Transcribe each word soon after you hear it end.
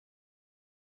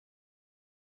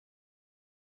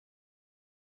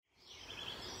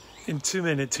In 2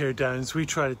 Minute Teardowns, we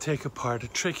try to take apart a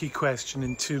tricky question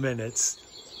in 2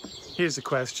 minutes. Here's a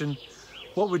question.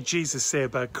 What would Jesus say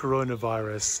about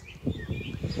coronavirus?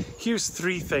 Here's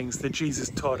 3 things that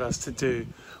Jesus taught us to do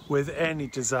with any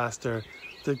disaster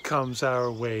that comes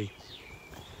our way.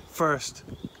 First,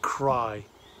 cry.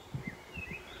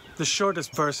 The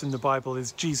shortest verse in the Bible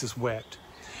is Jesus wept.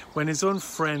 When his own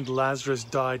friend Lazarus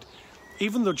died,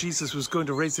 even though Jesus was going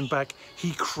to raise him back,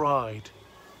 he cried.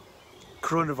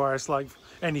 Coronavirus, like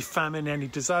any famine, any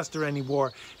disaster, any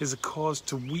war, is a cause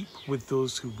to weep with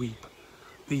those who weep.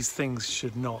 These things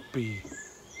should not be.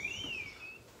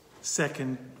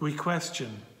 Second, we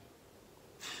question.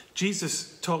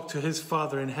 Jesus talked to his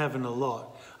Father in heaven a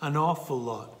lot, an awful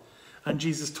lot, and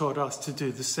Jesus taught us to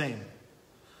do the same.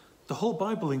 The whole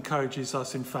Bible encourages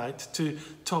us, in fact, to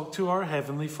talk to our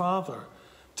Heavenly Father,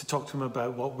 to talk to him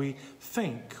about what we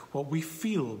think, what we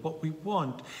feel, what we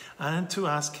want, and to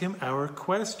ask him our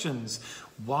questions.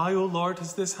 Why, O Lord,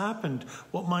 has this happened?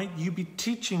 What might you be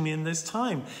teaching me in this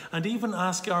time? And even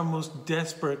ask our most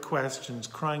desperate questions,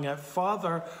 crying out,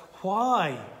 Father,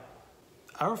 why?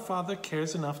 Our Father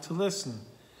cares enough to listen.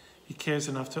 He cares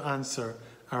enough to answer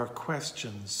our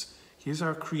questions. He is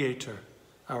our Creator,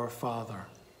 our Father.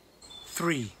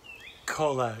 3,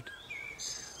 call out.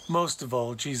 Most of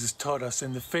all, Jesus taught us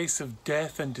in the face of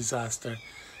death and disaster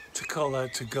to call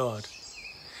out to God.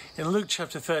 In Luke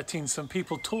chapter 13, some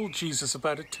people told Jesus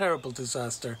about a terrible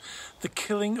disaster, the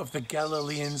killing of the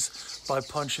Galileans by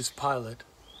Pontius Pilate.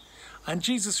 And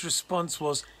Jesus' response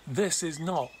was, this is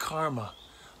not karma.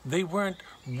 They weren't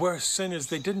worse sinners,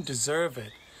 they didn't deserve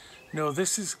it. No,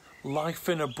 this is life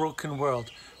in a broken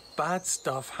world. Bad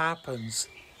stuff happens.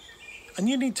 And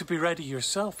you need to be ready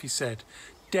yourself, he said.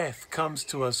 Death comes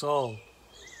to us all.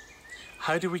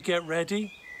 How do we get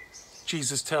ready?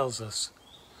 Jesus tells us.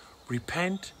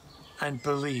 Repent and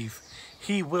believe.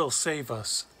 He will save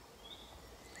us.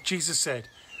 Jesus said,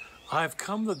 I have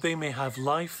come that they may have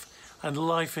life and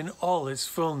life in all its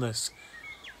fullness.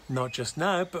 Not just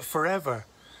now, but forever.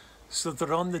 So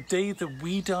that on the day that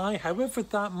we die, however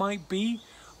that might be,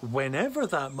 whenever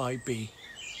that might be,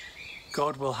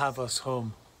 God will have us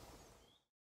home.